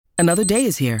Another day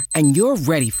is here, and you're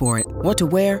ready for it. What to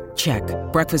wear? Check.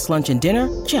 Breakfast, lunch, and dinner?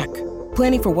 Check.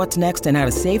 Planning for what's next and how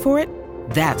to save for it?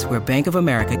 That's where Bank of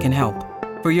America can help.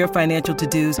 For your financial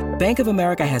to-dos, Bank of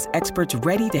America has experts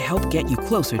ready to help get you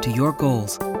closer to your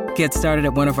goals. Get started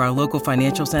at one of our local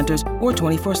financial centers or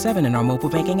 24/7 in our mobile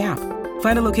banking app.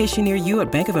 Find a location near you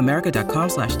at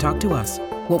bankofamerica.com/talktous.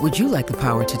 What would you like the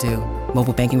power to do?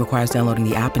 Mobile banking requires downloading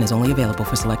the app and is only available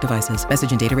for select devices.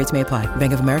 Message and data rates may apply.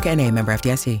 Bank of America N.A., member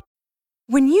FDIC.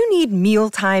 When you need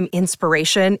mealtime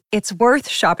inspiration, it's worth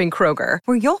shopping Kroger,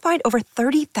 where you'll find over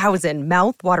 30,000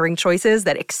 mouth-watering choices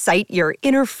that excite your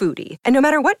inner foodie. And no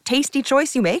matter what tasty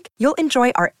choice you make, you'll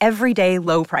enjoy our everyday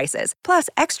low prices, plus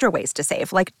extra ways to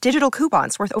save, like digital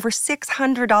coupons worth over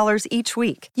 $600 each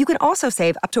week. You can also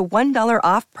save up to $1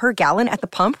 off per gallon at the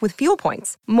pump with fuel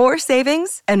points. More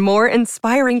savings and more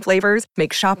inspiring flavors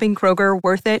make shopping Kroger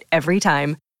worth it every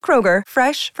time. Kroger,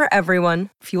 fresh for everyone.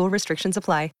 Fuel restrictions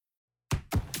apply.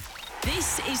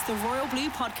 This is the Royal Blue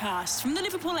Podcast from the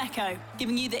Liverpool Echo,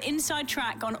 giving you the inside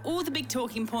track on all the big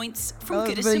talking points from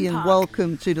Goodison Park. And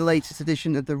welcome to the latest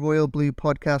edition of the Royal Blue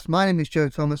Podcast. My name is Joe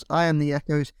Thomas. I am the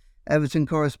Echo's Everton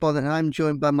correspondent, and I'm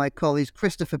joined by my colleagues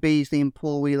Christopher Beasley and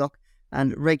Paul Wheelock,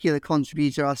 and regular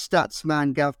contributor, our stats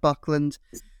man, Gav Buckland.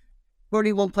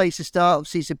 Only one place to start.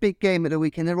 Obviously, it's a big game at the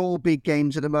weekend. They're all big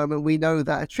games at the moment. We know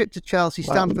that. A trip to Chelsea,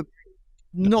 Stamford,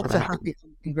 not a happy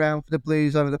hunting ground for the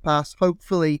Blues over the past.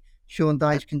 Hopefully, Sean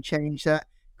Dyche can change that.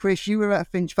 Chris, you were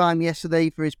at Finch Farm yesterday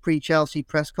for his pre-Chelsea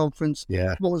press conference.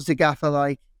 Yeah. What was the gaffer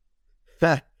like?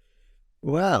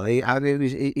 Well,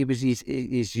 it was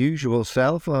his usual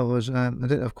self. I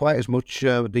didn't have quite as much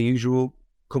the usual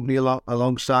company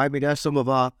alongside me there. Some of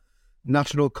our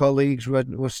national colleagues were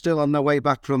still on their way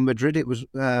back from Madrid. It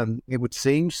would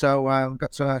seem so. I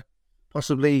got to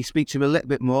possibly speak to him a little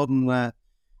bit more than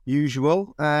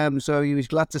usual. So he was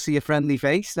glad to see a friendly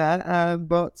face there.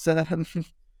 But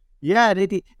yeah,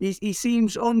 he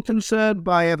seems unconcerned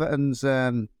by Everton's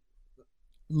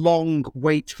long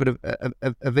wait for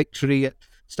a victory at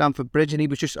Stamford Bridge, and he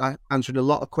was just answering a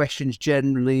lot of questions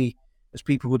generally, as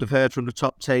people would have heard from the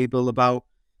top table, about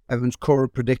Everton's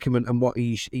current predicament and what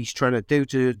he's trying to do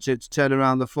to turn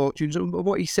around the fortunes. And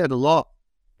what he said a lot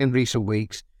in recent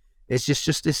weeks is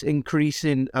just this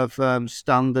increasing of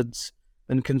standards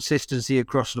and consistency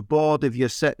across the board. If you're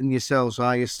setting yourselves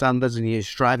higher standards and you're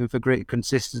striving for greater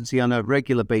consistency on a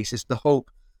regular basis, the hope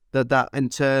that in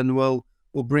turn will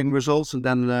bring results. And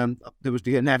then there was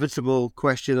the inevitable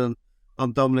question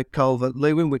on Dominic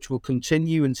Calvert-Lewin, which will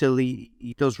continue until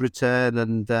he does return.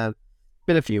 And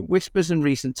been a few whispers in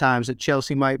recent times that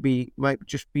Chelsea might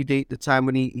just be the time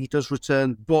when he does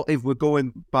return. But if we're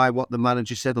going by what the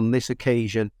manager said on this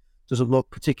occasion, doesn't look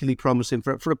particularly promising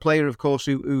for a player, of course,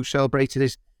 who celebrated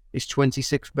his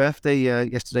 26th birthday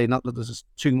yesterday. Not that there's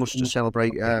too much to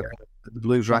celebrate the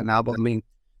Blues right now, but I mean,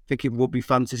 I think it would be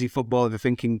fantasy football if you're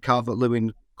thinking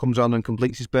Calvert-Lewin comes on and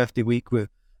completes his birthday week with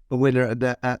a winner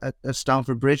at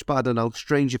Stamford Bridge. But I don't know,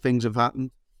 stranger things have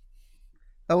happened.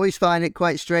 I always find it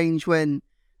quite strange when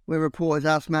reporters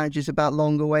ask managers about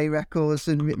long away records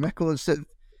and records that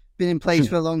been in place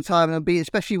for a long time, and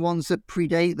especially ones that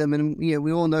predate them. And we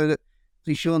all know that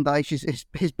Sean Dyche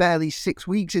is barely 6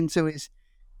 weeks into his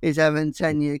Everton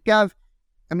tenure. Gav,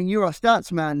 I mean, you're our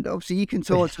stats man. Obviously, you can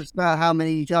talk to us about how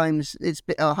many times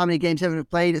how many games Everton have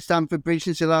played at Stamford Bridge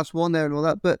since the last one there and all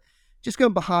that. But just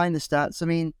going behind the stats, I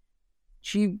mean,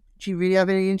 do you really have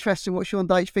any interest in what Sean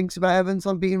Dyche thinks about Everton's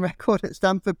unbeaten record at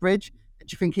Stamford Bridge? Do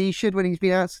you think he should when he's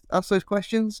been asked those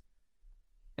questions?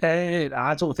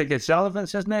 I don't think it's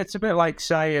relevant, isn't it? It's a bit like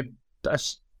saying,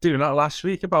 doing that last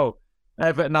week about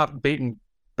Everton not beating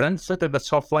Brentford in the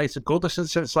top flight of Goodison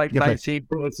since like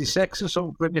 1946 or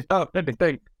something. You know,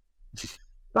 anything.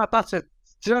 That's a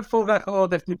dreadful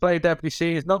record if they played every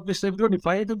season. Obviously, we've only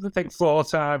played them, I think, 4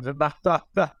 times in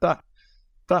that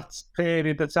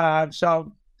period of time.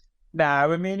 So, no,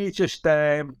 I mean, he just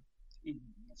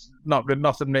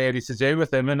nothing really to do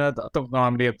with him, and I don't know how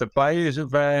many of the players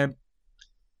have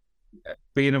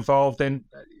being involved in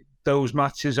those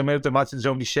matches. I mean, the matches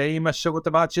only Seamus, I would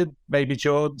imagine. Maybe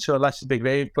Jordan, to a lesser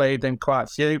degree, played in quite a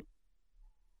few.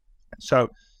 So,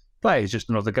 play is just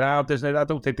another ground, isn't it? I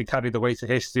don't think they carry the weight of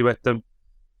history with them.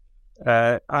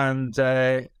 So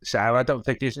I don't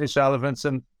think it's relevant.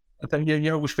 And I think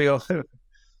you always feel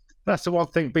that's the one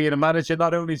thing being a manager.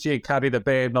 Not only do you carry the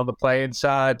burden on the playing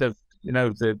side of,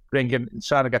 the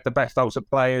trying to get the best out of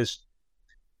players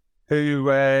who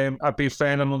have been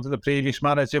failing under the previous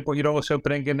manager, but you're also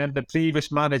bringing in the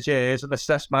previous managers and the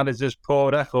test managers'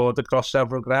 poor record across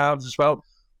several grounds as well.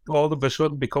 All of a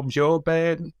sudden becomes your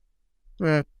burden.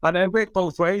 Yeah. And it works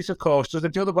both ways, of course. So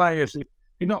the other way is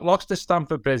You've not lost to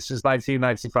Stamford Bridge since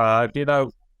 1995. You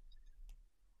know,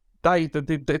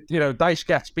 Dice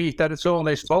gets beat, then it's all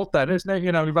his fault, then, isn't it?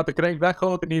 You know, you've had a great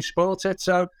record and you've sported it.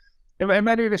 So, in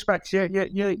many respects,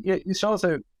 you sort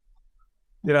of,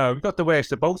 you know, you've got the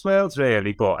worst of both worlds,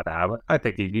 really. But I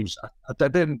think I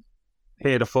didn't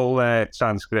hear the full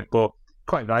transcript, but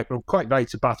quite right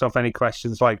to bat off any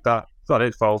questions like that. It's not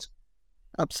his fault.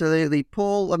 Absolutely.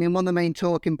 Paul, I mean, one of the main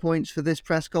talking points for this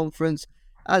press conference,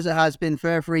 as it has been for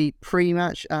every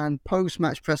pre-match and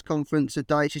post-match press conference of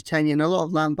Dyche's tenure, and a lot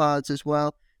of Lampard's as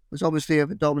well, was obviously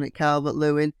over Dominic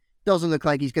Calvert-Lewin. Doesn't look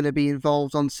like he's going to be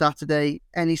involved on Saturday.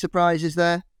 Any surprises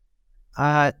there?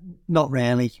 Not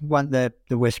really. When the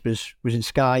whispers was in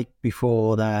Sky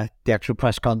before the actual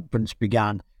press conference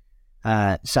began,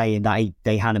 saying that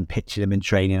they hadn't pictured him in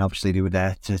training. Obviously, they were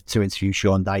there to interview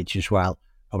Sean Dyche as well,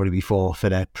 probably before for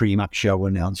the pre-match show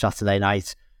on Saturday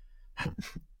night.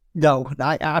 No,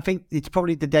 I think it's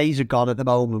probably the days are gone at the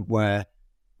moment where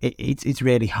it's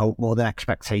really hope more than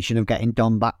expectation of getting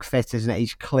Don back fit, isn't it?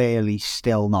 He's clearly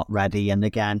still not ready. And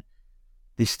again,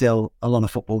 there's still a lot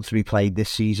of football to be played this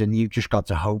season. You've just got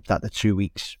to hope that the 2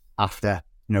 weeks after,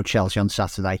 Chelsea on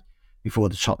Saturday, before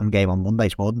the Tottenham game on Monday,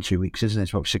 it's more than 2 weeks, isn't it?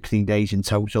 It's about 16 days in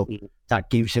total. That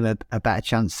gives him a better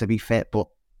chance to be fit. But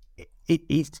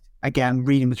it's, again,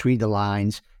 reading between the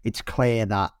lines, it's clear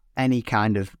that any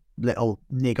kind of little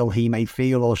niggle he may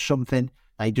feel or something,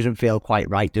 he doesn't feel quite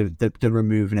right, they're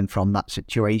removing him from that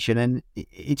situation. And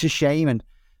it's a shame, and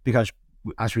because,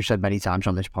 as we've said many times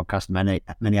on this podcast, many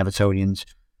Evertonians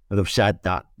have said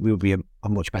that we'll be a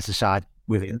much better side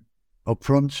with him up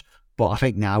front. But I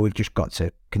think now we've just got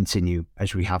to continue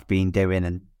as we have been doing,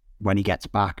 and when he gets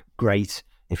back, great.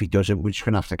 If he doesn't, we're just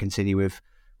going to have to continue with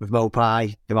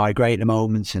Mopai, Damari Gray at the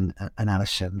moment, and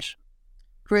Alice Sims.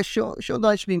 Chris, Sean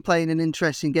Dyche's been playing an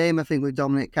interesting game, I think, with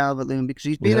Dominic Calvert-Lewin, because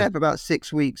he's been there for about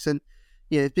 6 weeks, and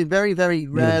it's been very, very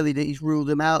rarely that he's ruled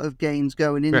him out of games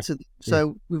going into them.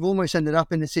 So we've almost ended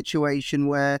up in a situation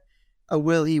where a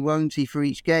will he, won't he for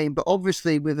each game. But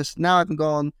obviously, with us now having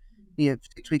gone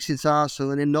 6 weeks since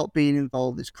Arsenal and him not being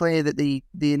involved, it's clear that the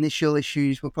initial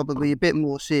issues were probably a bit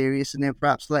more serious, and then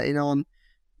perhaps letting on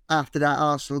after that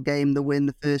Arsenal game, the win,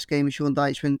 the first game of Sean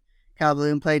Dyche, when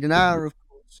Calvert-Lewin played an hour, of course.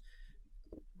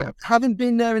 Having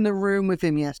been there in the room with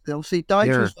him yesterday, obviously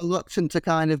Dyche was reluctant to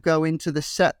kind of go into the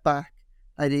setback.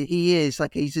 He is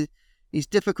like he's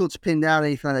difficult to pin down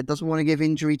anything like that. Doesn't want to give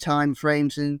injury time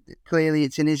frames, and clearly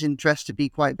it's in his interest to be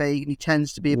quite vague, and he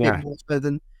tends to be a bit more so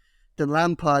than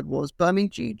Lampard was. But I mean,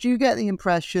 do you get the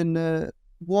impression?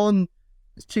 One,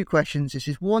 there's two questions. This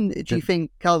is one: do you think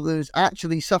Calvert-Lewin's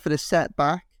actually suffered a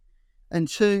setback? And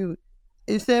two,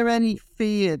 is there any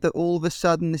fear that all of a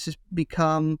sudden this has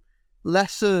become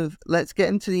less of let's get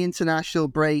him to the international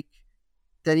break,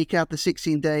 then he can have the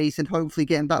 16 days and hopefully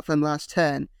get him back for the last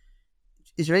 10?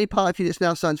 Is there any part of you that's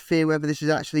now starting to fear whether this is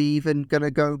actually even going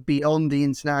to go beyond the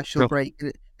international break,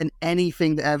 and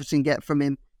anything that Everton get from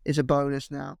him is a bonus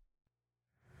now?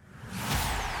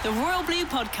 The Royal Blue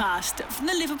Podcast from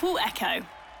the Liverpool Echo.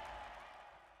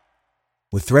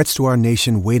 With threats to our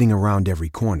nation waiting around every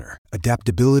corner,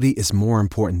 adaptability is more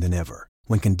important than ever.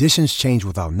 When conditions change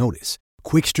without notice,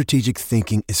 quick strategic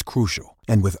thinking is crucial.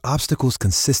 And with obstacles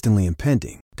consistently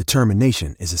impending,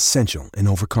 determination is essential in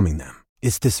overcoming them.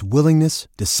 It's this willingness,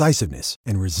 decisiveness,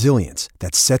 and resilience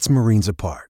that sets Marines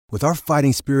apart. With our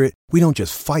fighting spirit, we don't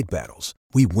just fight battles,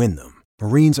 we win them.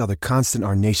 Marines are the constant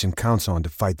our nation counts on to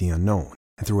fight the unknown.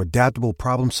 And through adaptable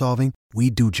problem solving, we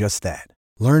do just that.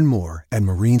 Learn more at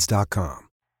marines.com.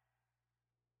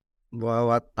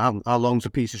 Well, how long's a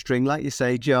piece of string, like you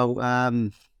say, Joe?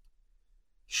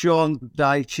 Sean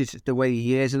Dyche is the way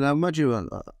he is, and I imagine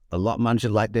a lot of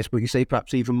managers like this, but you say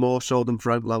perhaps even more so than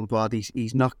Frank Lampard.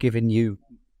 He's not giving you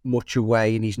much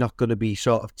away, and he's not going to be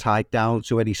sort of tied down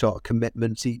to any sort of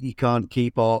commitments he can't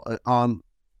keep or on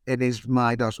in his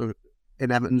mind, or sort of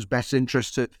in Everton's best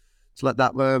interest to let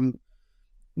that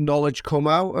knowledge come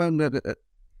out. And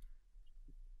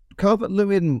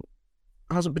Calvert-Lewin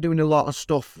hasn't been doing a lot of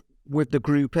stuff with the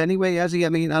group anyway, has he? I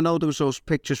mean, I know there was those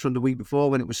pictures from the week before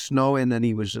when it was snowing and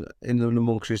he was in and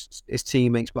amongst his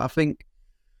teammates, but I think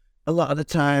a lot of the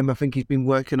time I think he's been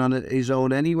working on it his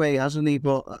own anyway, hasn't he?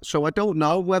 But so I don't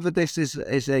know whether this is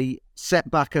a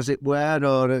setback, as it were,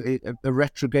 or a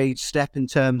retrograde step in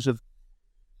terms of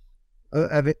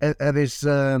his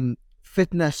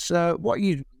fitness. What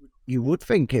you would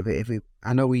think if it,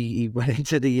 I know he went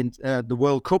into the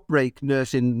World Cup break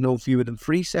nursing no fewer than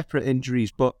 3 separate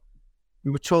injuries, but we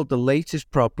were told the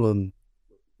latest problem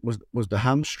was the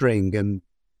hamstring, and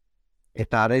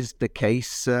if that is the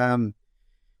case,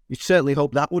 you'd certainly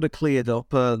hope that would have cleared up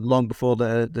long before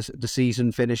the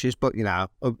season finishes. But,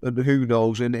 who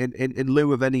knows? In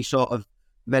lieu of any sort of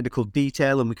medical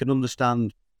detail, and we can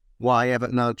understand why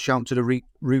Everton are shouting to the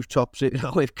rooftops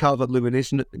if Calvert-Lewin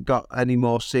isn't got any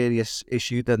more serious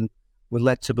issue, then we're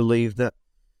led to believe that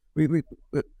we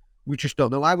just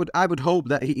don't know. I would hope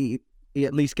that he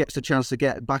at least gets a chance to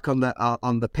get back on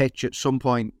the pitch at some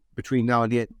point between now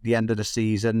and the end of the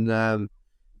season,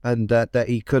 and that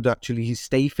he could actually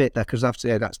stay fit there, because that's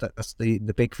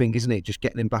the big thing, isn't it? Just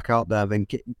getting him back out there and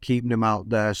keeping him out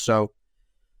there. So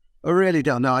I really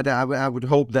don't know. I would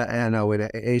hope that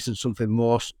it isn't something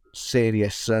more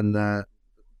serious than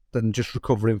just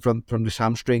recovering from this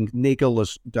hamstring niggle,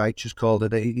 as Deitch has called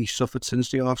it. He suffered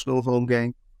since the Arsenal home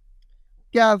game.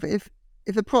 Gav, if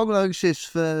the prognosis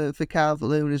for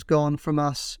Calvert-Lewin has gone from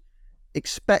us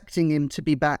expecting him to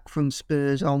be back from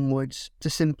Spurs onwards to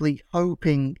simply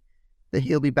hoping that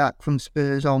he'll be back from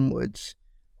Spurs onwards,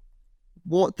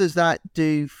 what does that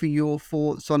do for your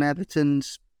thoughts on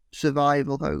Everton's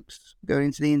survival hopes going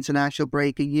into the international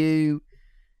break? Are you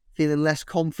feeling less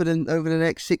confident over the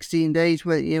next 16 days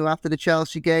after the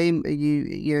Chelsea game? Are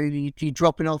you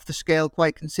dropping off the scale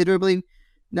quite considerably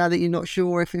now that you're not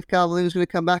sure if Calvert-Lewin's going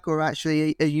to come back, or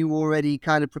actually are you already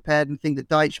kind of prepared and think that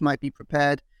Deitch might be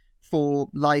prepared for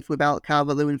life without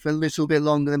Calvert-Lewin for a little bit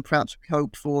longer than perhaps we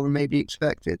hoped for and maybe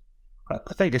expected?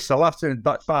 I think it's the latter in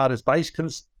that far as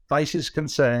Deitch is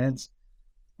concerned.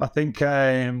 I think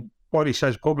what he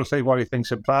says publicly, what he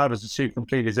thinks in private, are two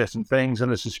completely different things,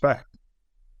 and I suspect,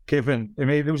 it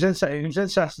was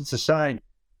interesting to say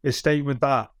his statement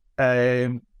that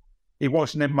he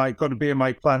wasn't going to be in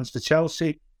my plans for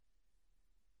Chelsea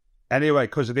anyway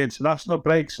because of the international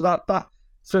break. So that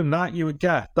from that you would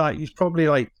get that he's probably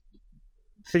like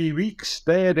 3 weeks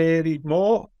there, really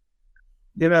more,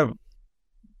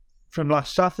 from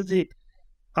last Saturday.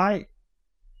 I'm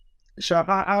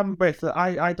with it.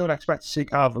 I don't expect to see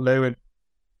Calvert-Lewin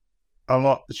a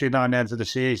lot between now and the end of the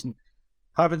season.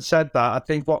 Having said that, I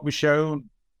think what we've shown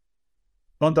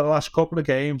under the last couple of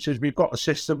games is we've got a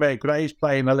system where Gray's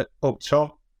playing a little up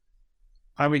top,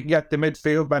 and we can get the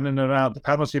midfield running around the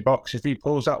penalty box if he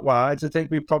pulls that wide. I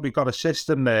think we've probably got a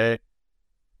system there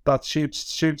that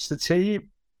suits the team.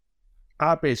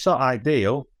 It's not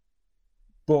ideal,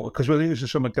 but because we're losing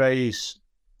some of Gray's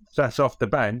threats off the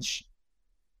bench,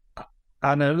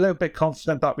 and I'm a little bit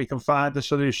confident that we can find a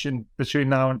solution between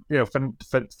now and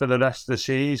for the rest of the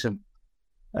season.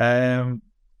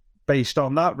 Based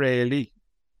on that, really,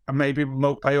 and maybe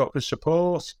pay up with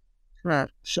support. Right.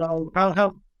 So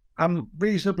I'm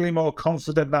reasonably more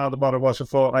confident now than what I was a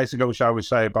fortnight ago, shall we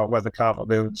say, about whether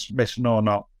Calvert-Lewin's missing or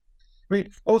not. I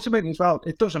mean, ultimately as well,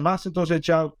 it doesn't matter, does it,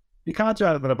 Joe? You can't do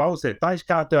anything about it. Dice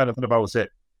can't do anything about it.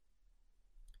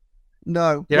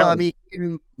 No, I mean, give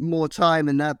him more time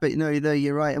and that, but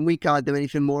you're right, and we can't do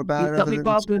anything more about it other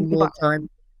than more time.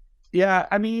 Yeah,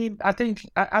 I mean, I think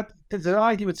there's an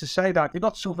argument to say that you've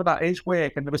got something that is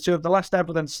working. There was the last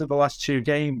evidence of the last two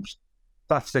games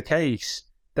that's the case.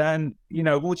 Then,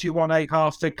 would you want a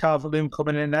half-fit Calvert-Lewin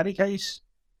coming in any case?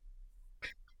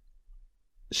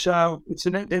 So it's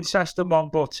an interesting one,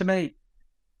 but to me,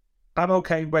 I'm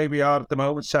okay where we are at the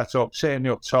moment, set up, certainly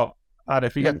up top. And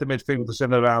if you get the midfielders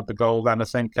in around the goal, then I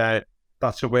think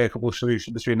that's a workable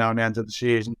solution between now and the end of the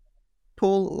season.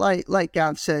 Paul, like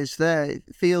Gav says there, it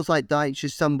feels like Deitch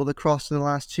has stumbled across in the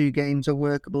last two games a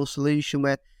workable solution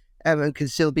where Everton can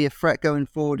still be a threat going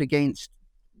forward against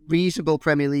reasonable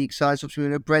Premier League sides.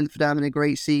 Obviously, Brentford having a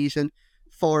great season,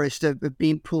 Forest have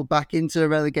been pulled back into the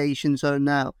relegation zone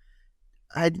now.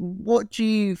 What do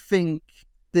you think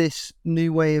this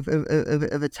new way of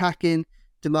attacking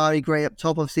Demarai Gray up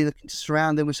top, obviously looking to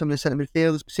surround him with some of the centre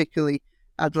midfielders, particularly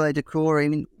Adelaide Doucouré? I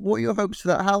mean, what are your hopes for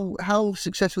that? How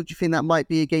successful do you think that might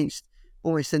be against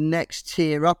almost the next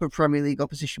tier up of Premier League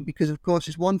opposition? Because, of course,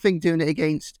 it's one thing doing it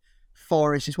against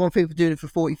Forest. It's one thing for doing it for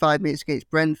 45 minutes against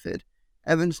Brentford.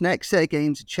 Everton's next set of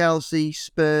games are Chelsea,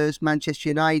 Spurs, Manchester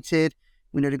United.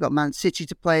 We know they've got Man City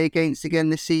to play against again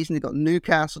this season. They've got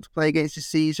Newcastle to play against this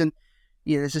season.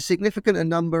 There's a significant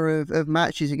number of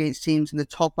matches against teams in the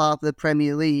top half of the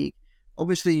Premier League.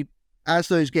 Obviously, as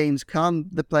those games come,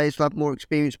 the players will have more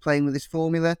experience playing with this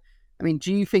formula. I mean,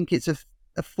 do you think it's a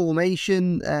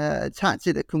formation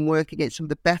tactic that can work against some of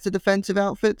the better defensive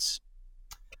outfits?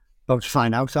 About to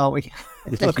find out, aren't we?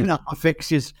 Looking at our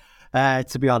fixtures,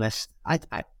 to be honest, I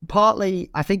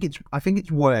think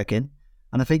it's working,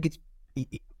 and I think it's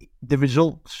the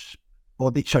results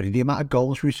the amount of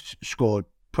goals we scored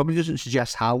probably doesn't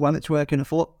suggest how well it's working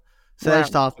afoot.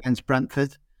 First half against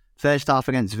Brentford, first half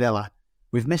against Villa.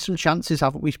 We've missed some chances,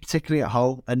 haven't we? Particularly at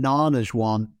home. Anana's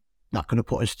one not going to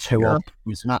put us 2 up. It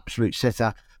was an absolute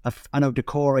sitter. I know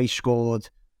Decore scored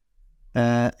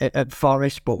at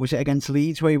Forest, but was it against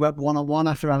Leeds where he went 1-on-1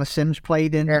 after Alice Sims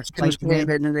played in? Yeah, Sims played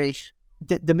in the race.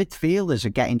 The midfielders are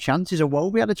getting chances.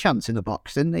 Awobi had a chance in the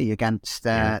box, didn't he, against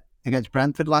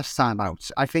Brentford last time out.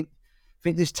 I think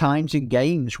there's times in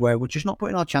games where we're just not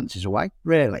putting our chances away,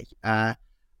 really.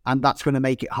 And that's going to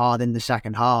make it hard in the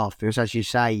second half because, as you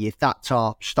say, if that's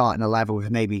our starting 11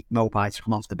 with maybe Mopai to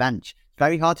come off the bench, it's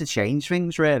very hard to change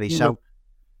things, really. Mm-hmm. So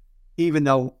even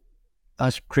though,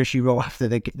 as Chris, you wrote after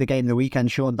the game of the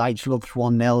weekend, Sean Dyche loved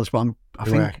 1-0, but I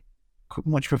think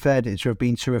much preferred it to have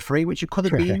been 2 or 3, which it could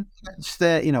have been against,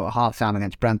 at half-time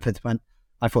against Brentford when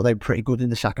I thought they were pretty good in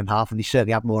the second half and they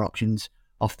certainly had more options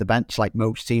off the bench like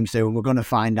most teams do. And we're going to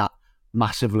find that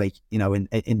massively,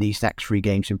 in these next 3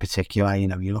 games in particular.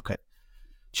 You look at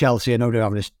Chelsea, I know they're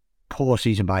having this poor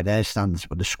season by their standards,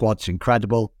 but the squad's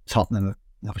incredible. Tottenham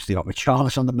obviously got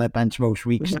Richarlison on the bench most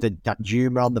weeks, that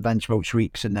Juma on the bench most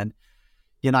weeks, and then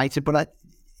United. But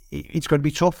it's going to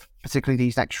be tough, particularly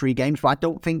these next 3 games. But I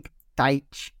don't think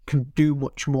Dyche can do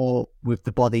much more with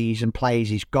the bodies and players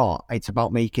he's got. It's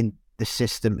about making the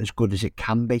system as good as it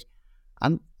can be.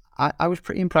 And I was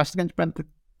pretty impressed against Brentford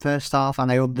first half,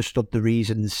 and I understood the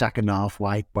reason in the second half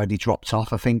why they dropped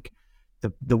off. I think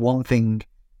the one thing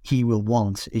he will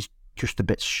want is just a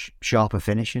bit sharper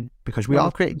finishing because we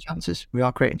are creating chances.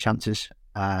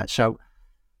 So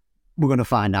we're going to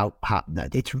find out how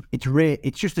it's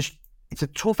a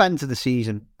tough end to the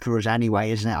season for us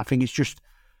anyway, isn't it? I think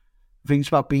it's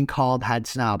about being called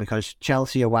heads now because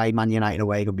Chelsea away, Man United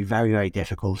away will be very, very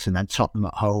difficult, and then Tottenham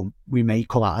at home. We may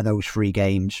come out of those 3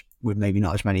 games with maybe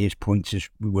not as many points as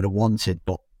we would have wanted,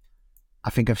 but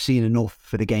I think I've seen enough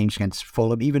for the games against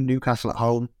Fulham, even Newcastle at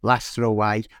home, Leicester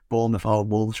away, Bournemouth home,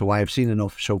 Wolves away. I've seen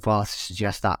enough so far to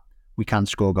suggest that we can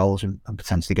score goals and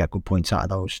potentially get good points out of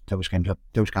those games,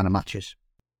 those kind of matches.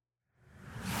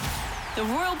 The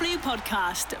Royal Blue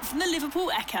Podcast from the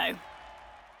Liverpool Echo.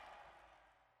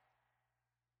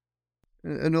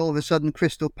 And all of a sudden,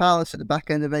 Crystal Palace at the back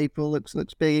end of April looks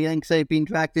big again because they've been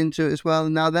dragged into it as well.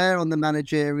 And now they're on the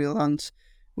managerial hunt,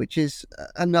 which is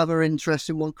another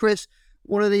interesting one. Chris,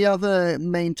 one of the other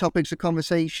main topics of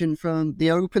conversation from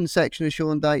the open section of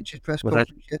Sean Dyche's press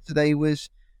conference yesterday was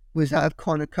that of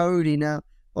Conor Cody. Now,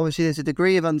 obviously, there's a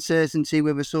degree of uncertainty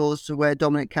with us all as to where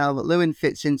Dominic Calvert-Lewin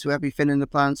fits into everything in the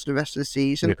plans for the rest of the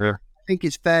season. Yeah. I think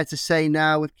it's fair to say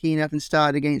now, with Keane having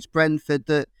started against Brentford,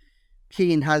 that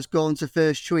Keane has gone to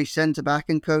first choice centre-back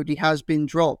and Cody has been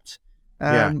dropped.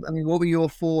 I mean, what were your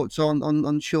thoughts on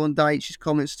Sean Dyche's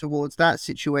comments towards that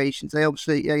situation?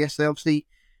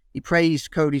 He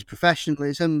praised Cody's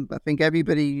professionalism. I think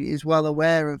everybody is well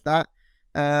aware of that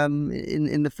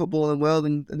in the footballing world,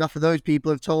 and enough of those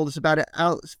people have told us about it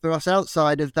for us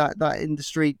outside of that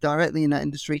industry, directly in that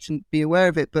industry, to be aware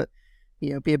of it. But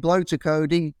be a blow to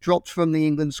Cody. Dropped from the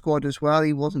England squad as well.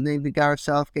 He wasn't named in Gareth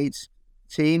Southgate's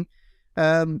team.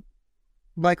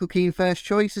 Michael Keane first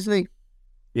choice, isn't he?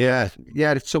 Yeah,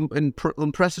 it's some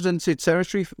unprecedented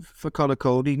territory for Conor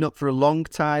Cody. Not for a long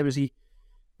time has he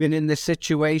been in this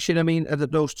situation. I mean,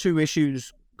 those 2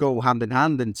 issues go hand in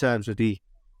hand in terms of the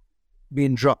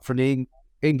being dropped from the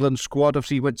England squad.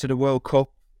 Obviously, he went to the World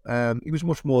Cup. He was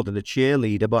much more than a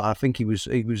cheerleader, but I think he was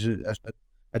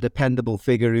a dependable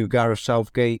figure who Gareth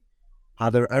Southgate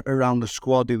had around the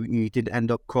squad who he did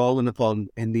end up calling upon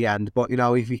in the end. But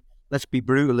let's be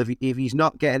brutal. If he's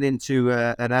not getting into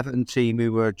an Everton team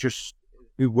who were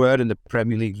in the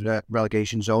Premier League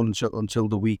relegation zone until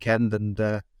the weekend and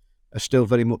are still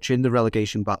very much in the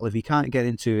relegation battle, if he can't get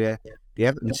into the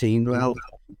Everton team, well,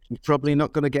 he's probably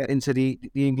not going to get into the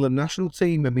England national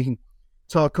team. I mean,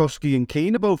 Tarkowski and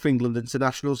Keane are both England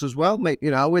internationals as well, mate.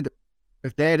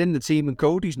 If they're in the team and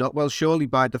Cody's not, well, surely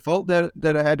by default they're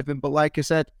ahead of him. But like I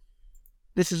said,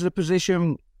 this is a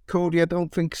position. Cody, I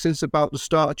don't think since about the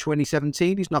start of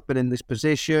 2017, he's not been in this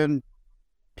position.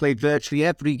 Played virtually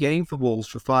every game for Wolves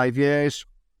for 5 years.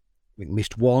 We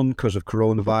missed one because of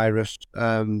coronavirus,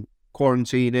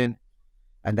 quarantining,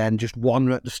 and then just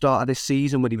one at the start of this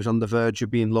season when he was on the verge of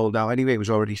being loaned out. Anyway, it was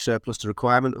already surplus to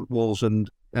requirement at Wolves,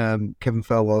 and Kevin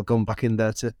Felwell gone back in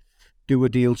there to do a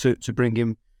deal to bring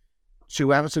him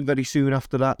to Everton very soon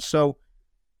after that. So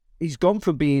he's gone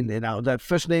from being the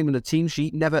first name in the team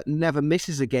sheet, never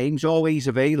misses a game. He's always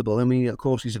available. I mean, of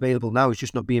course, he's available now. He's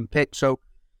just not being picked. So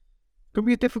it could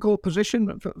be a difficult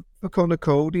position for Conor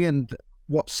Cody. And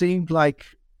what seemed like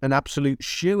an absolute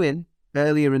shoo-in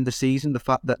earlier in the season, the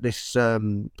fact that this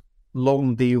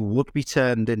loan deal would be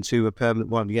turned into a permanent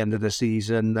one at the end of the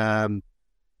season, that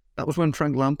was when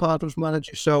Frank Lampard was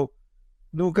manager. So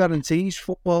no guarantees.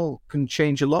 Football can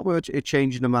change a lot with it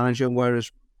changing the manager,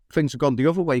 whereas things have gone the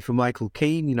other way for Michael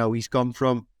Keane. You know, he's gone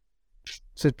from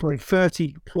to play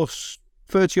 30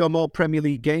 or more Premier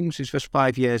League games his first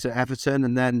 5 years at Everton,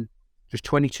 and then just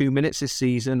 22 minutes this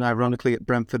season, ironically at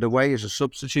Brentford away as a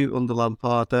substitute under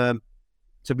Lampard,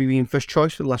 to be being first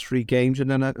choice for the last 3 games, and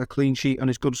then a clean sheet on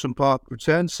his Goodison Park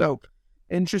return. So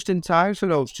interesting times for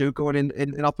those two, going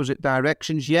in opposite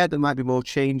directions. Yeah, there might be more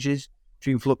changes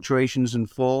between fluctuations in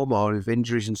form, or if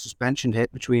injuries and suspension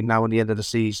hit between now and the end of the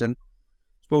season.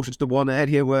 I suppose it's the one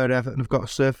area where Everton have got a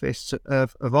surface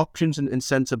of options in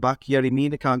centre-back. Yerry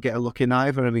Mina can't get a look in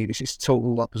either. I mean, it's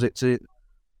total opposite to the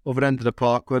other end of the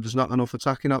park where there's not enough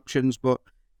attacking options. But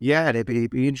yeah, it'd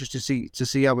be interesting to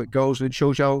see how it goes, and it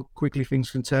shows how quickly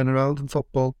things can turn around in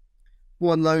football.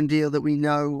 One loan deal that we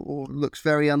know or looks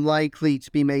very unlikely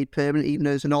to be made permanent, even though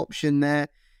there's an option there,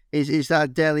 is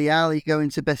that Dele Alli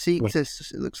going to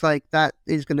Besiktas. It looks like that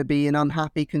is going to be an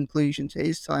unhappy conclusion to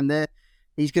his time there.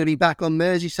 He's going to be back on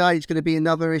Merseyside. It's going to be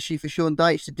another issue for Sean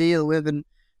Dyche to deal with, and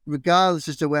regardless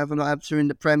as to whether or not Everton are in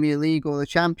the Premier League or the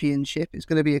Championship, it's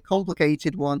going to be a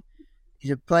complicated one.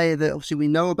 He's a player that obviously we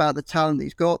know about the talent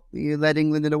he's got. He led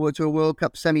England to a World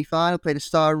Cup semi-final, played a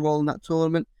star role in that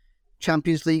tournament,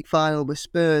 Champions League final with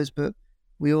Spurs, but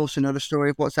we also know the story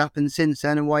of what's happened since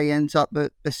then and why he ends up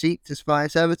at Besiktas via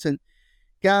Everton.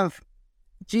 Gav,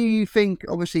 do you think,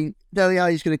 obviously, Dele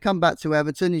Alli is going to come back to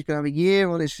Everton, he's going to have a year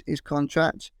on his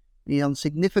contract, he's on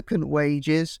significant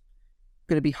wages,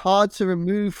 going to be hard to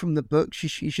remove from the books,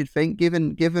 you should think,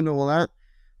 given all that.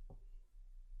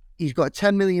 He's got a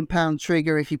 £10 million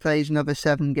trigger if he plays another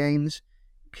 7 games.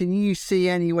 Can you see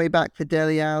any way back for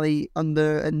Dele Alli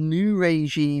under a new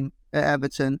regime at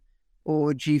Everton?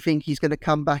 Or do you think he's going to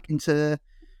come back into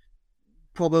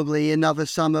probably another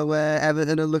summer where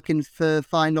Everton are looking to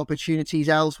find opportunities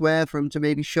elsewhere for him to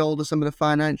maybe shoulder some of the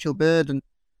financial burden?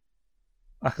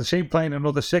 I can see him playing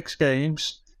another 6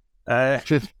 games.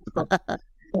 Look,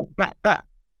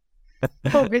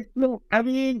 I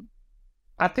mean,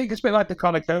 I think it's a bit like the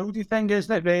Conor Cody thing,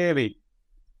 isn't it, really?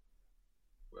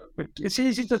 It's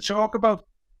easy to talk about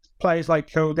players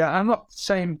like Cody. I'm not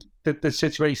saying that the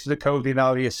situations of Cody and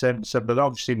Alli are similar, but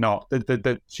obviously not.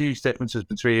 The huge differences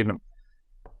between them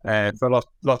for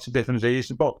lots of different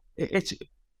reasons. But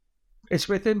it's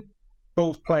within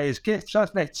both players' gifts,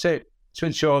 hasn't it, to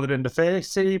ensure they're in the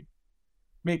first team.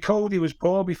 I mean, Cody was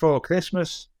poor before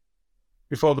Christmas,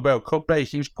 before the World Cup break.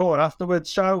 He was poor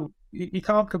afterwards, so you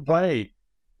can't complain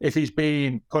if he's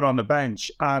being put on the bench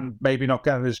and maybe not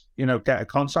get a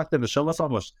contract in the summer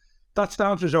from us. That's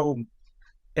down to his own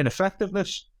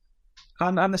ineffectiveness.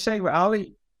 And the same with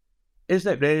Alli,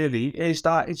 isn't it really, is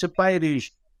that it's a player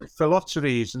who's, for lots of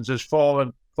reasons, has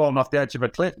fallen off the edge of a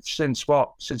cliff since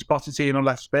Pochettino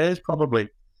left Spurs, probably.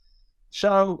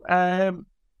 So,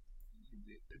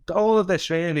 all of this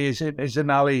really is in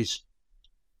Alli's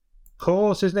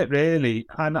course, isn't it, really?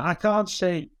 And I can't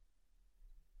see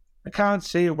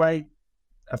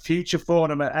a future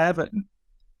for him at Everton.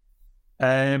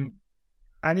 And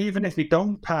even if he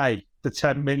don't pay the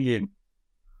 10 million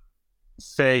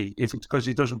fee, if it's because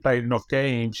he doesn't play enough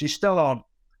games, he's still on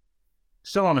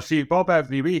a few bob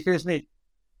every week, isn't he?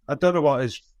 I don't know what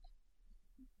his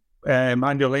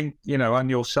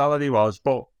annual salary was,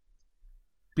 but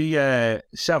be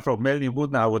several million,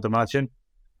 wouldn't I would imagine.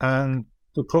 And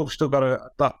the club's still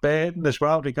got that burden as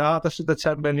well, regardless of the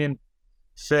 10 million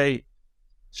fee.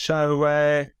 So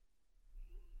I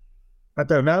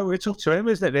don't know. It's up to him,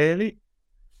 isn't it, really?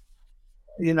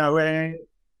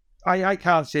 I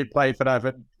can't see it play for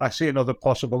Everton. I see another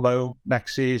possible loan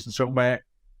next season somewhere.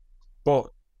 But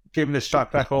given his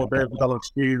track record over the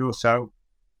last year or so,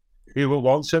 who will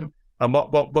want him? And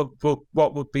what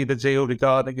would be the deal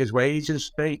regarding his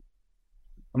wages fee?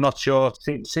 I'm not sure.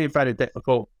 Seems very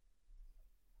difficult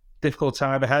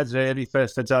time ahead, really, for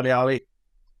Dele Alli.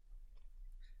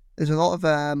 There's a lot of,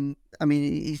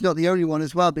 he's not the only one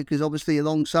as well, because obviously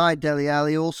alongside Dele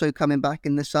Alli, also coming back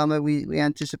in the summer, we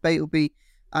anticipate will be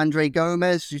Andre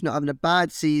Gomez, who's not having a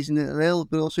bad season at Lille,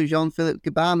 but also Jean-Philippe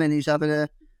Gbamin, who's having a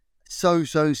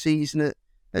so-so season at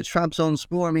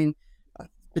Trabzonspor. I mean,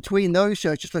 between those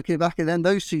two, just looking back at them,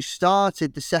 those two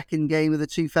started the second game of the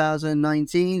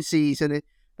 2019 season,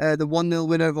 the 1-0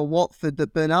 win over Watford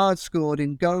that Bernard scored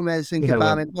in. Gomez and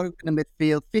Gbamin both in the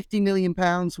midfield, £50 million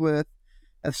worth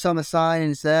of summer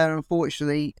signings there.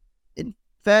 Unfortunately, in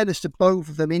fairness to both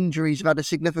of them, injuries have had a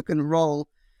significant role.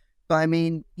 But I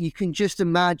mean, you can just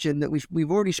imagine that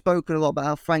we've already spoken a lot about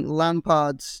how Frank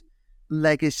Lampard's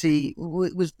legacy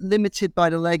was limited by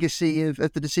the legacy of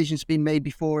the decisions being made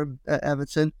before him at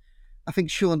Everton. I think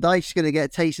Sean Dyche is going to get a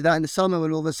taste of that in the summer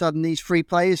when all of a sudden these 3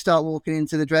 players start walking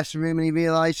into the dressing room and he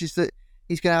realises that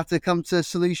he's going to have to come to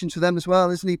solutions for them as well,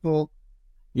 isn't he, Paul?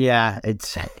 Yeah,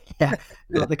 it's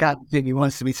not the kind of thing he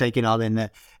wants to be taking on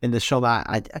in the summer.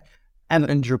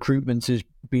 Everton's recruitment has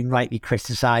been rightly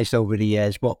criticised over the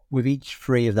years, but with each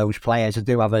 3 of those players, I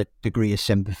do have a degree of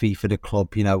sympathy for the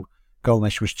club. You know,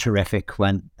 Gomes was terrific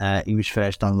when he was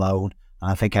first on loan,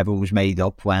 and I think everyone was made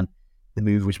up when the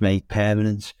move was made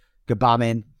permanent.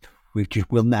 Gabamin,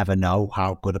 we'll never know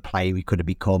how good a player he could have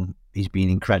become. He's been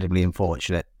incredibly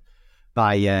unfortunate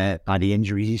by the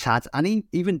injuries he's had, and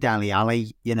even Dele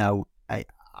Alli. You know,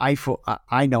 I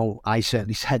know I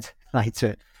certainly said like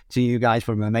to you guys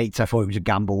from my mates, I thought it was a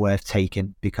gamble worth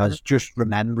taking because just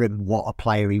remembering what a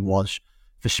player he was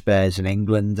for Spurs and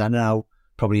England. I know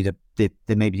probably the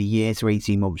maybe the year to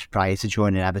 18 months prior to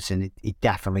joining Everton, it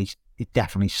definitely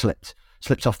slipped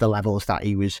off the levels that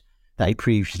he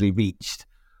previously reached.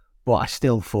 But I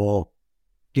still thought,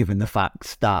 given the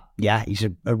fact that, yeah, he's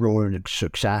a roaring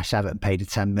success, Everton paid a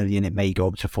 10 million, it may go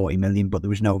up to 40 million, but there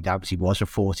was no doubt he was a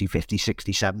 40, 50,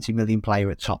 60, 70 million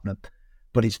player at Tottenham.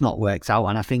 But it's not worked out.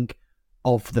 And I think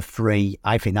of the 3,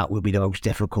 I think that will be the most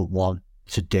difficult one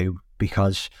to do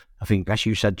because I think, as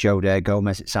you said, Joe, there,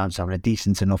 Gomes, it sounds having a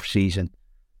decent enough season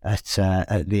at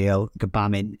Lille.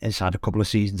 Gabamin has had a couple of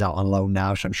seasons out on loan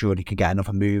now, so I'm sure he could get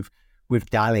another move. With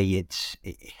Dele,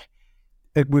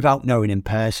 without knowing him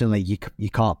personally, you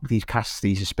can't cast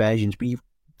these aspersions. But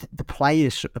a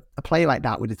player like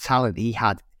that with the talent he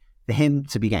had, for him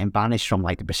to be getting banished from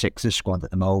like the Besiktas squad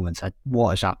at the moment, what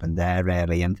has happened there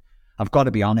really? And I've got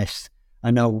to be honest,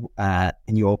 I know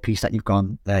in your piece that you've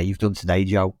done today,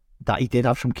 Joe, that he did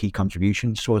have some key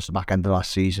contributions towards the back end of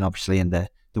last season, obviously in the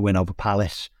win over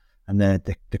Palace and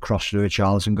the cross through a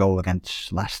Charlton goal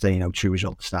against Leicester. You know, 2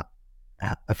 results that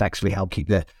effectively helped keep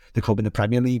the club in the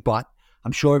Premier League. But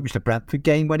I'm sure it was the Brentford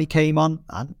game when he came on,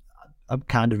 and I'm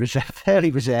kind of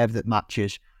fairly reserved at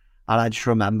matches. And I just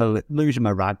remember losing my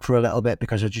rag for a little bit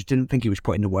because I just didn't think he was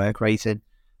putting the work rate in.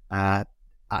 I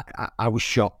was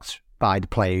shocked by the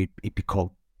player he'd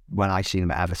become when I seen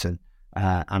him at Everton.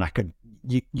 And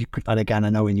you could, and again,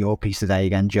 I know in your piece today,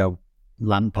 again, Joe,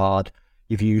 Lampard,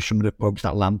 you've used some of the quotes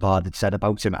that Lampard had said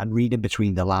about him, and reading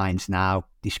between the lines now,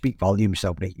 they speak volumes.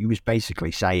 So he was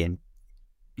basically saying,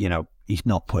 you know, he's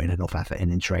not putting enough effort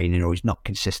in training, or he's not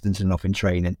consistent enough in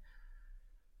training.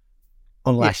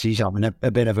 Unless he's having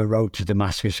a bit of a road to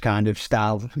Damascus kind of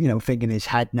style, you know, thinking in his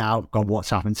head now, God,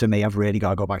 what's happened to me? I've really got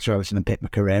to go back to Everton and pick my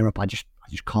career up. I just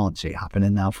can't see it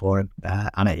happening now for him.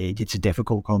 And it's a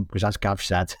difficult one because, as Gav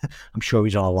said, I'm sure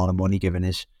he's on a lot of money given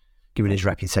his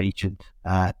reputation.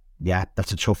 Yeah,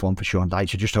 that's a tough one for Sean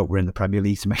Dyche. I just hope we're in the Premier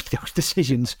League to make those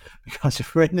decisions, because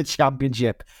if we're in the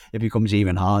Championship, it becomes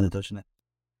even harder, doesn't it?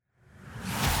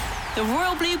 The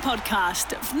Royal Blue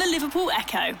Podcast from the Liverpool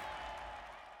Echo.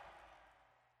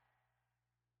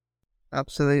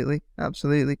 Absolutely.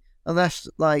 Unless,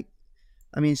 part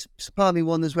of me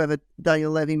wonders whether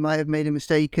Daniel Levy might have made a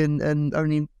mistake and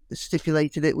only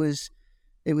stipulated it was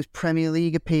Premier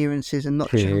League appearances and not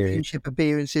Championship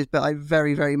appearances. But I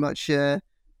very, very much doubt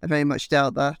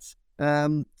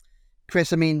that.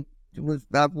 Chris, we'll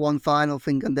have one final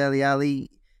thing on Dele Alli.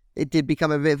 It did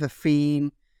become a bit of a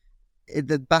theme at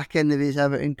the back end of his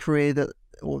Everton career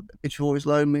or before his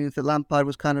loan move, that Lampard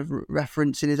was kind of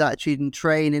referencing his attitude in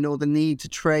training, or the need to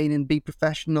train and be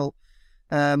professional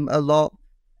a lot.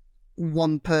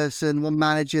 One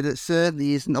manager that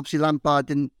certainly isn't, obviously Lampard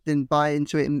didn't buy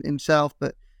into it himself,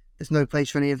 but there's no place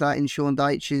for any of that in Sean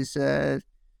Dyche's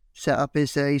setup.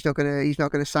 He's not going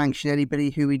to sanction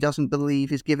anybody who he doesn't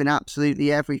believe is giving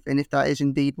absolutely everything, if that is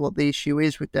indeed what the issue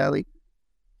is with Dele.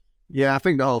 Yeah, I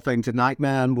think the whole thing tonight,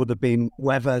 man, would have been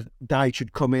whether Dyche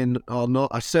had come in or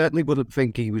not. I certainly wouldn't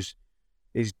think he's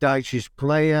Dyche's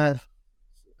player.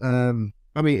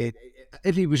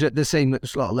 If he was at the same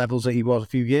sort of levels that he was a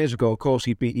few years ago, of course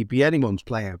he'd be anyone's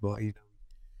player. But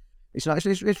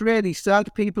it's really sad.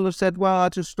 People have said, well, I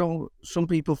just don't. Some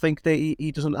people think that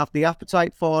he doesn't have the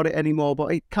appetite for it anymore. But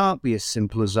it can't be as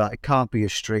simple as that. It can't be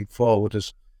as straightforward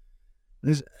as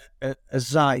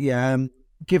that. Yeah.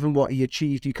 Given what he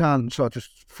achieved, you can't sort of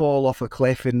just fall off a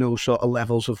cliff in those sort of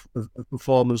levels of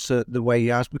performance the way he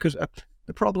has, because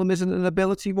the problem isn't an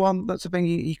ability one. That's the thing.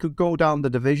 He could go down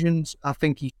the divisions. I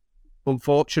think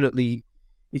unfortunately,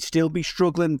 he'd still be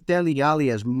struggling. Dele Alli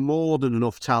has more than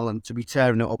enough talent to be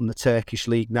tearing it up in the Turkish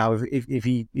league now if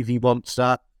he wants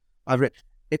that.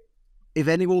 If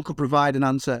anyone could provide an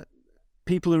answer,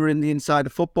 people who are in the inside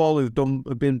of football, have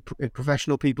been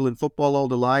professional people in football all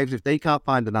their lives, if they can't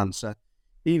find an answer,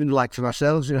 even like for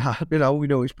ourselves, we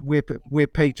know we're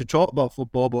paid to talk about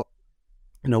football, but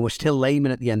we're still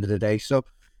laymen at the end of the day. So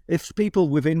if people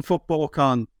within football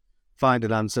can't find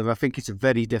an answer, I think it's a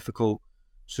very difficult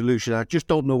solution. I just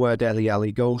don't know where Dele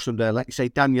Alli goes from there. Like you say,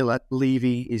 Daniel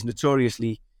Levy is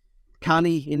notoriously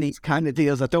canny in these kind of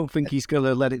deals. I don't think he's going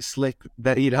to let it slip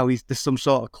that, there's some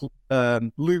sort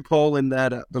of loophole in there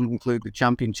that doesn't include the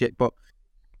Championship. But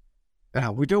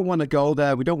we don't want to go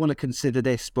there. We don't want to consider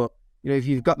this. But, if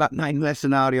you've got that nightmare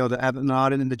scenario that Everton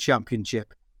are in the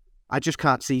Championship, I just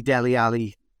can't see Dele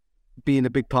Alli being a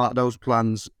big part of those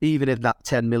plans, even if that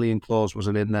 10 million clause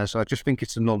wasn't in there. So I just think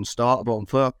it's a non-starter. But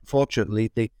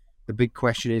unfortunately, the big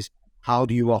question is, how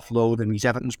do you offload him? He's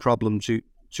Everton's problem to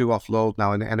offload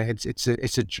now, and it's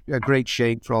a great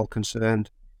shame for all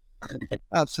concerned.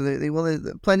 Absolutely. Well, there's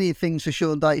plenty of things for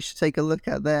Sean Dyche to take a look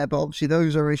at there, but obviously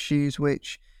those are issues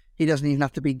which he doesn't even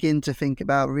have to begin to think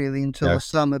about really until the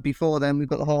summer. Before then, we've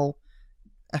got the whole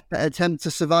attempt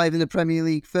to survive in the Premier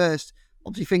League first.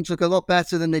 Obviously, things look a lot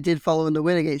better than they did following the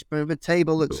win against Brentford. The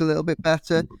table looks a little bit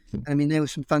better. I mean, there were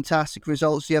some fantastic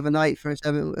results the other night for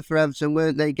Everton,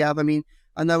 weren't they, Gav? I mean,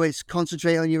 I know it's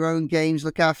concentrate on your own games,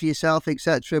 look after yourself,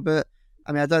 etc. But,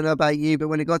 I mean, I don't know about you, but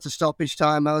when it got to stoppage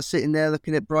time, I was sitting there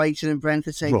looking at Brighton and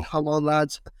Brentford saying, come on,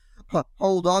 lads,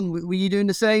 hold on. Were you doing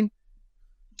the same?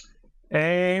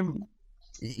 You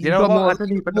know what? I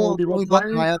didn't even know they were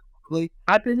playing.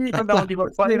 I didn't even know they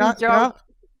were playing that job.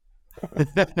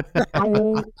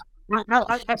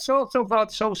 I saw something on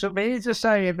social media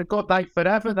saying a good night for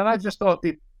Everton, and I just thought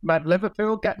they meant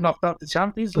Liverpool getting knocked out the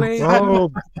Champions League.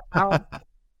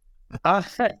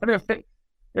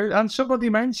 And somebody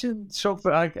mentioned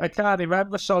something, I can't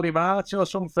remember, Solly March or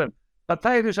something. A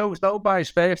player who's always known by his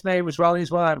first name as well.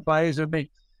 He's one of the players with me.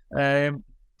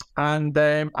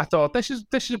 I thought, this is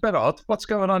a bit odd. What's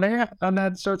going on here? And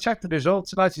then so I checked the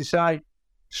results, and as you say,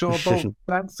 so both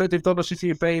Brentford, they've done us a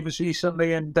few favours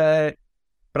recently, and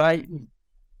Brighton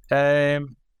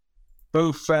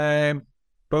both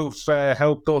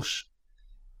helped us.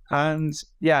 And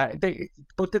yeah,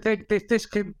 this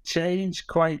can change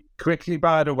quite quickly,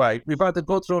 by the way. We've had a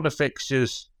good run of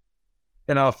fixtures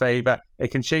in our favour.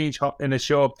 It can change in a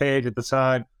short period of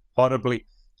time, horribly.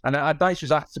 And Dyche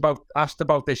was asked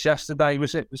about this yesterday.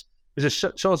 Was it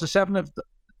sort of 7 of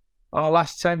our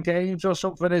last 10 games or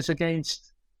something is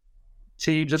against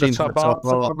teams at the top half?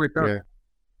 Yeah.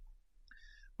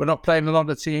 We're not playing a lot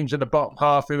of teams in the bottom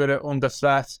half who are under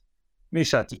threat. And he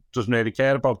said he doesn't really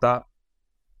care about that.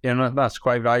 That's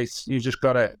quite right. You just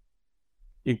got to,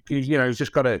 you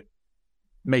just got to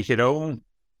make your own,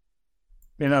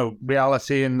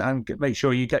 reality and make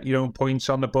sure you get your own points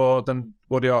on the board and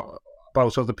worry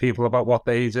about other people about what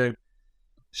they do.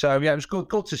 So yeah, it was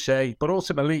good to say, but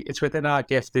ultimately it's within our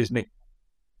gift, isn't it?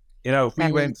 If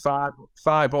we win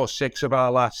 5 or 6 of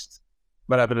our last,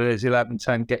 whatever it is, 11,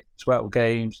 10, 12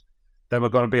 games, then we're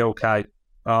going to be okay,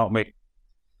 aren't we?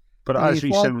 But as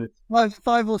we said,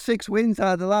 5 or 6 wins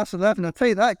out of the last 11. I'll tell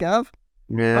you that, Gav.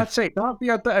 Yeah, I'd say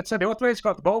that. I'd say what way it's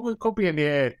got the ball. We could be in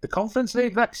the Conference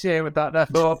League next year with that.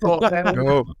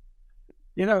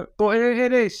 But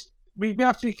it is. We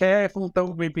have to be careful,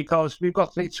 don't we? Because we've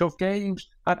got 3 tough games,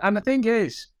 and the thing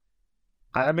is,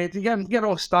 I mean, you get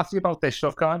all statty about this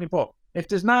stuff, can't you? But if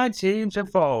there's 9 teams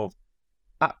involved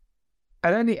at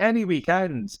any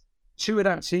weekend, 2 of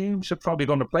them teams are probably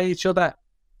going to play each other.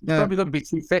 There's probably going to be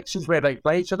 2 fixtures where they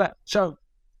play each other. So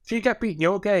if you get beaten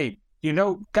your game,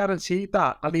 guaranteed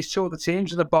that at least 2 of the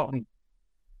teams at the bottom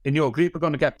in your group are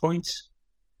going to get points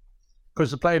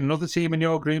because they're playing another team in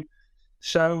your group.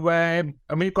 So, and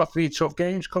we've got 3 tough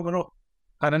games coming up.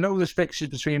 And I know there's fixtures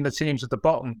between the teams at the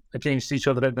bottom against each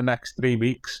other in the next 3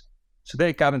 weeks. So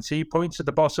they guarantee points at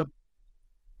the bottom.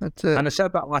 That's it. And I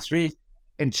said that last week.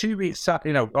 In 2 weeks,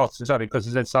 because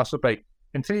it's international break.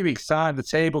 In 3 weeks' time, the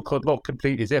table could look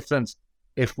completely different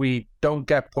if we don't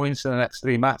get points in the next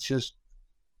 3 matches.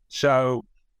 So,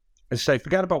 as I say,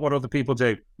 forget about what other people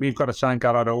do. We've got to try and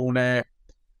get our own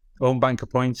bank of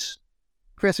points.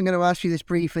 Chris, I'm going to ask you this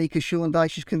briefly because Sean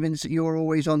Dyche is convinced that you're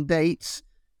always on dates.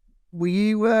 Were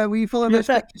you following those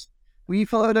fixtures? Were you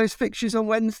following those fixtures on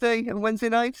Wednesday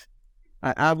night?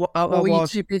 I was. Were you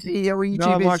too busy? Or were you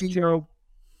too busy?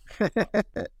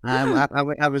 I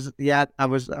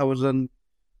was on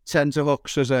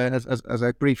tenterhooks as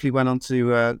I briefly went on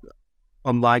to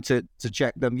online to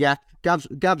check them. Yeah,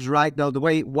 Gav's right though. The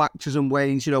way it waxes and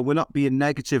wanes, we're not being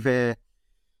negative here,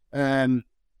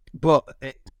 but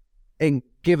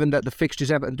given that the fixtures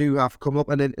Everton do have come up,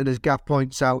 and as Gav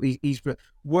points out, he's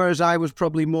whereas I was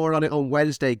probably more on it on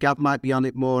Wednesday, Gav might be on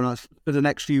it more for the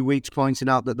next few weeks, pointing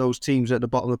out that those teams at the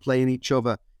bottom are playing each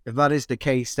other. If that is the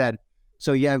case, then.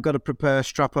 So yeah, I've got to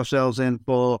strap ourselves in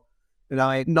for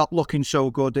not looking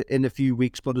so good in a few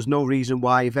weeks, but there's no reason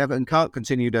why, if Everton can't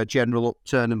continue their general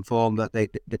upturn in form, that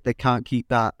they can't keep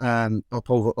that up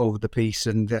over the piece.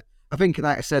 And I think,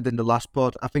 like I said in the last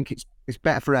pod, I think it's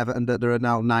better for Everton that there are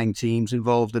now 9 teams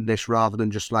involved in this rather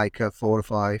than just like 4 or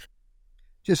 5.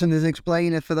 Just as an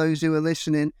explainer for those who are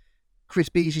listening, Chris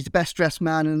Beesley's the best dressed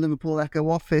man in the Liverpool Echo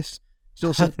office.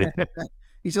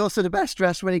 He's also the best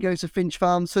dressed when he goes to Finch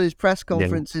Farm to his press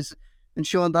conferences. Yeah. And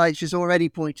Sean Dyche has already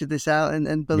pointed this out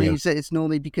and believes that it's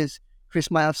normally because Chris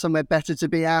might have somewhere better to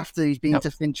be after he's been to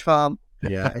Finch Farm.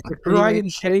 Yeah, Ryan,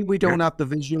 shame we don't have the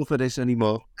visual for this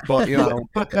anymore. But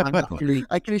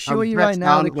I can assure you right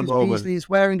now that Chris Beesley is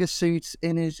wearing a suit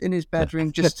in his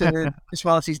bedroom just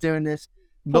whilst he's doing this.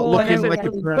 Not looking like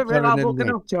it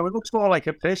looks more like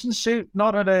a prison suit,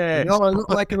 not a. No, I look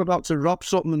like I'm about to rob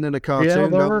something in a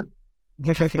cartoon.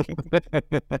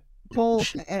 Paul,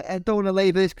 I don't want to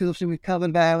labour this because obviously we've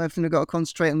covered about how everything have got to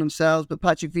concentrate on themselves, but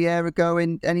Patrick Vieira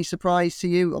going, any surprise to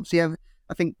you? Obviously,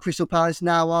 I think Crystal Palace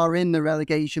now are in the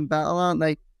relegation battle, aren't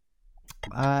they?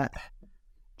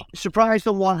 Surprised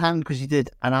on one hand because he did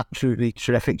an absolutely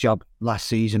terrific job last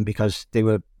season because they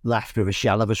were left with a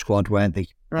shell of a squad, weren't they?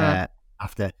 Right.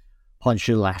 After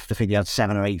Honcho left, I think they had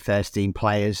 7 or 8 first-team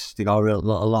players. They got a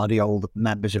lot of the old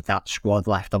members of that squad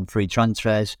left on free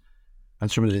transfers, and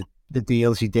some of the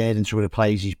deals he did and some of the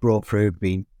players he's brought through have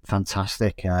been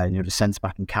fantastic. The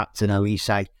centre-back and captain, Alli,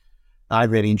 I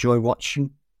really enjoyed watching.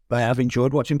 I've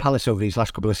enjoyed watching Palace over these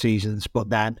last couple of seasons,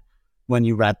 but then when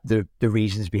you read the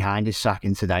reasons behind his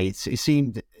sacking today, it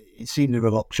seemed a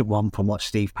reluctant one from what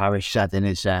Steve Parish said in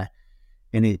his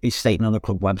statement on the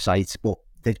club website. But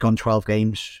they'd gone 12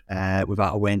 games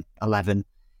without a win, 11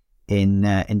 in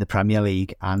the Premier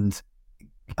League, and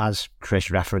as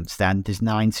Chris referenced, then there's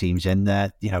 9 teams in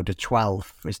there. The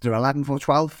 12 is there 11 for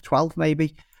 12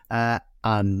 maybe,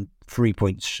 and 3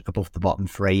 points above the bottom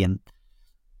 3, and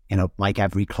like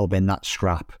every club in that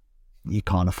scrap, you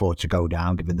can't afford to go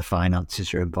down given the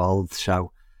finances are involved.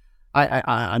 So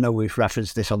I know we've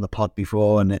referenced this on the pod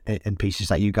before and in pieces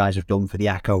that you guys have done for the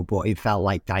Echo, but it felt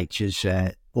like Dyche's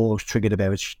always triggered a bit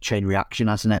of a chain reaction,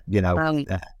 hasn't it?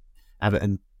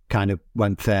 Everton kind of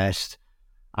went first,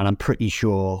 and I'm pretty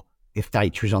sure if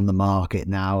Dyche was on the market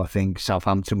now, I think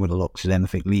Southampton would have looked at him, I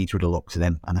think Leeds would have looked at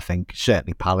him, and I think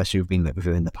certainly Palace, who've been with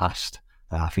him in the past,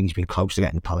 I think he's been close to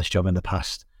getting the Palace job in the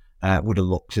past, would have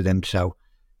looked at him. So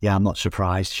yeah, I'm not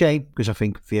surprised. Shame, because I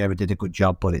think Vieira did a good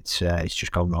job, but it's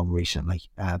just gone wrong recently.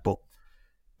 But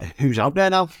who's out there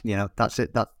now? That's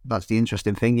it. That's the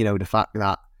interesting thing. The fact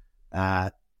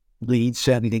that Leeds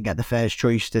certainly didn't get the first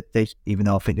choice, did they? Even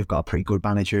though I think they've got a pretty good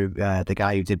manager, the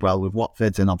guy who did well with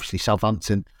Watford, and obviously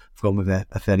Southampton have gone with a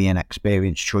fairly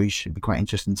inexperienced choice. It'd be quite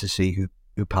interesting to see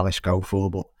who Palace go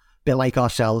for. But a bit like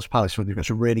ourselves, Palace, we've got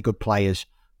some really good players,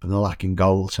 but they're lacking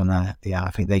goals, and I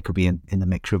think they could be in the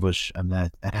mix with us and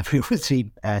every other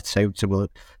team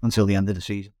until the end of the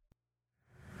season.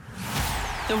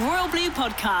 The Royal Blue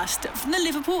Podcast from the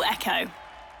Liverpool Echo.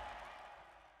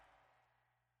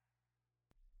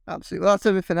 Absolutely. Well, that's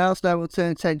everything else. Now we'll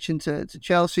turn attention to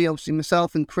Chelsea. Obviously,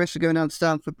 myself and Chris are going down to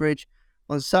Stamford Bridge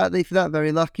on Saturday for that.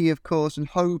 Very lucky, of course, and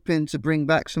hoping to bring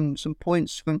back some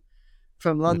points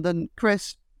from London.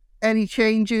 Chris, any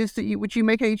changes would you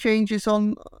make any changes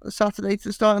on Saturday to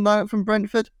the starting lineup from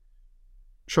Brentford?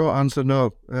 Short answer,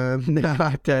 no. No,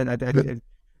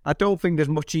 I don't think there's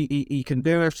much he can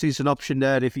do. If there's an option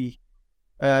there, if he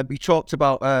talked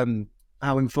about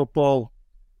how in football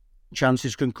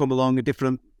chances can come along in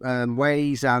different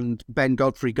ways, and Ben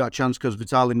Godfrey got a chance because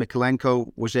Vitaly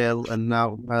Mykolenko was ill, and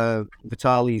now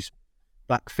Vitaly's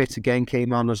back fit again,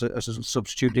 came on as a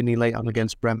substitute, didn't he, late on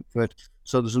against Brentford.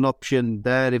 So there's an option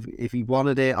there if he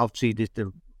wanted it. Obviously,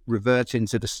 to revert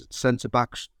into the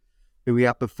centre-backs who we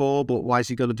had before, but why is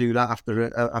he going to do that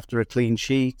after a clean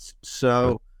sheet?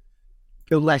 So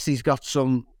unless he's got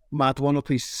some mad one up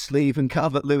his sleeve, and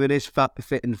Calvert-Lewin is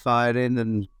fit and firing,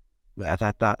 and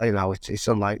that it's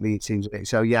unlikely, it seems.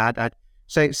 So yeah, I'd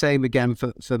say same again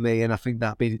for me, and I think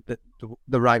that'd be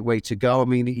the right way to go. I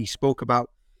mean, he spoke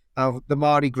about how the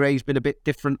Marty Gray's been a bit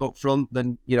different up front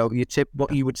than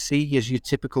what you would see as your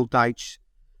typical Dyche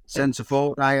centre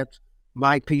forward. I had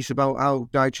my piece about how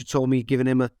Dyche had told me, giving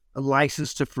him a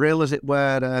license to thrill, as it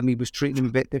were. He was treating him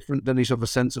a bit different than his other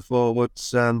centre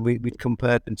forwards. We'd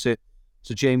compared him to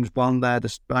James Bond there,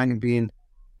 despite him being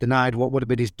denied what would have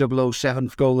been his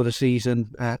 007th goal of the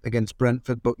season against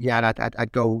Brentford. But yeah,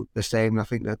 I'd go the same. I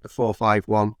think that the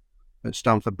 4-5-1 at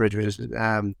Stamford Bridge is.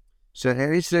 So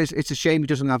it's a shame he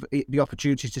doesn't have the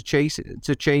opportunity to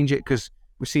change it, because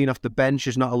we're seeing off the bench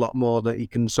there's not a lot more that he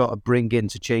can sort of bring in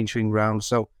to change things around.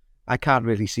 So I can't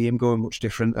really see him going much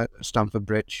different at Stamford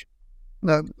Bridge.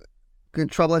 No, going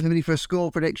to trouble everybody for a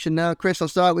score prediction now. Chris, I'll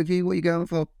start with you. What are you going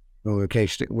for? Okay,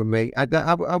 stick with me.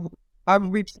 I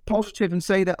would be positive and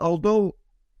say that although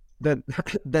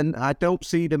then I don't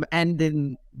see them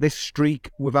ending this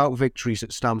streak without victories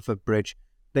at Stamford Bridge.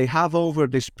 They have, over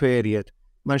this period,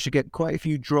 managed to get quite a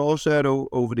few draws there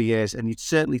over the years, and you'd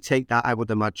certainly take that, I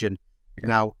would imagine,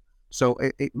 now. So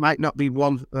it might not be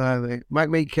one, it might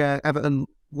make Everton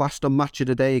last on match of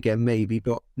the day again, maybe,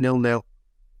 but 0-0.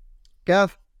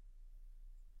 Gav?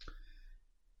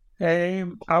 I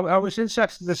was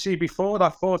interested to see before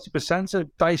that 40%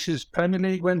 of Dyche's Premier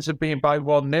League wins have been by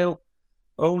 1-0.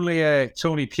 Only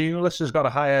Tony Pulis has got a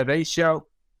higher ratio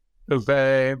of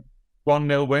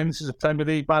 1-0 wins as a Premier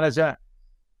League manager.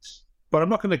 But I'm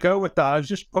not going to go with that. I was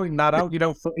just pointing that out,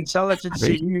 for intelligence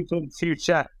using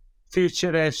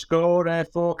future score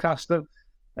forecasting.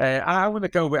 I'm going to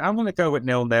go with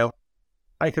 0-0.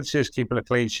 I could see us keeping a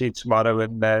clean sheet tomorrow.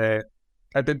 And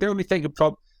the only thing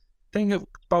about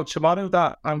tomorrow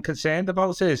that I'm concerned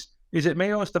about is it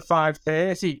me or is the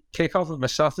 5:30 kickoff of a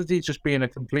Saturday just being a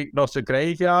complete nutter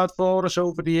graveyard for us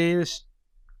over the years?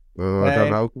 Oh, I don't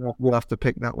know. We'll have to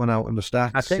pick that one out on the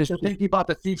stats. I think about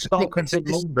the thief Falcons in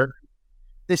London.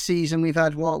 This season we've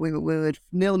had what? We had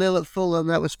 0-0 at Fulham.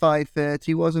 That was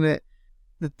 5:30, wasn't it?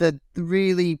 The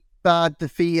really bad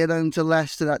defeat at home to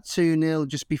Leicester, that 2-0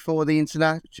 just before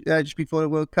the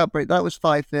World Cup break. That was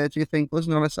 5:30, I think,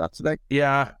 wasn't it, on a Saturday?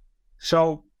 Yeah.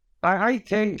 So I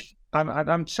think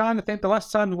I'm trying to think. The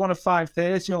last time we won a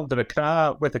 5:30 under a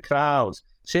crowd with a crowd,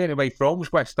 certainly away from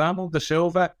was West Ham under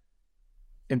Silva,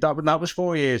 and that was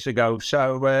 4 years ago.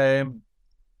 So we're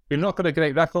not got a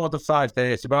great record of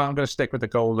 5:30, but I'm going to stick with the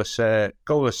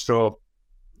goalless draw.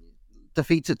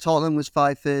 Defeat at Tottenham was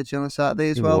 5:30 on a Saturday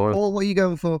as well. Paul, what are you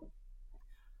going for?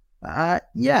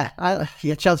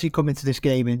 Chelsea come into this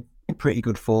game in pretty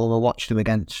good form. I watched them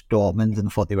against Dortmund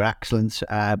and thought they were excellent.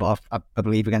 But I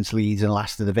believe against Leeds and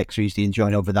Leicester, the victories they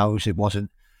enjoyed over those, it wasn't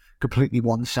completely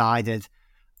one-sided.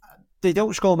 They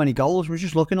don't score many goals. We're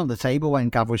just looking on the table when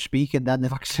Gav was speaking, then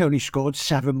they've actually only scored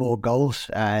 7 more goals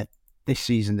this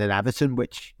season than Everton,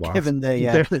 which, given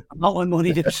the amount of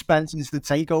money they've spent since the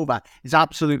takeover, is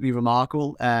absolutely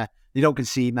remarkable. They don't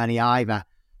concede many either.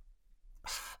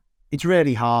 It's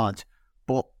really hard,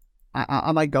 but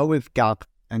I might go with Gav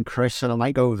and Chris, and I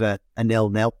might go with a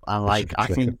 0-0. And I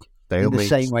think in the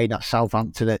same way that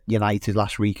Southampton at United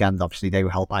last weekend, obviously they were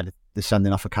helped by the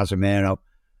sending off of Casemiro.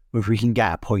 If we can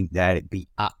get a point there, it'd be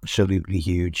absolutely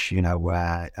huge.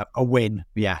 A win,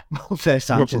 First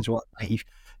time since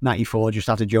 94, just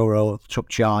after Joe Rowe took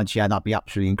charge. Yeah, that'd be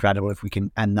absolutely incredible if we can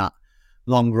end that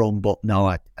long run. But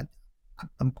no,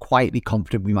 I'm quietly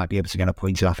confident we might be able to get a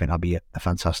point, and I think that'd be a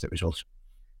fantastic result.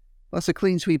 That's a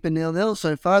clean sweep of 0-0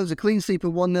 so far. There was a clean sweep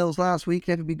of 1-0 last week.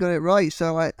 Everybody got it right.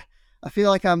 So I feel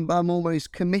like I'm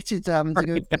almost committed to having to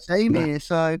go for the same here.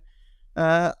 So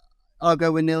I'll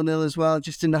go with 0-0 as well,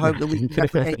 just in the hope that we can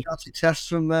replicate our success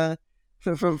from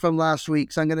last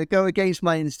week. So I'm going to go against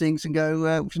my instincts and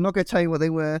go, which I'm not going to tell you what they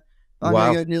were. I'm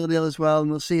going to go 0-0 as well,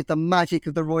 and we'll see if the magic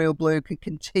of the Royal Blue can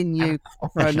continue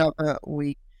for another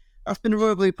week. That's been the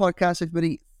Royal Blue Podcast,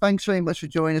 everybody. Thanks very much for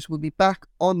joining us. We'll be back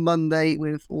on Monday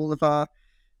with all of our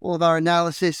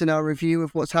analysis and our review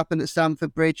of what's happened at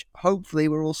Stamford Bridge. Hopefully,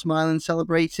 we're all smiling,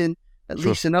 celebrating at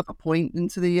least another point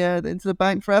into the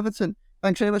bank for Everton.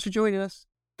 Thanks very much for joining us.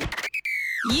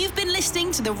 You've been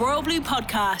listening to the Royal Blue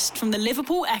Podcast from the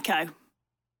Liverpool Echo.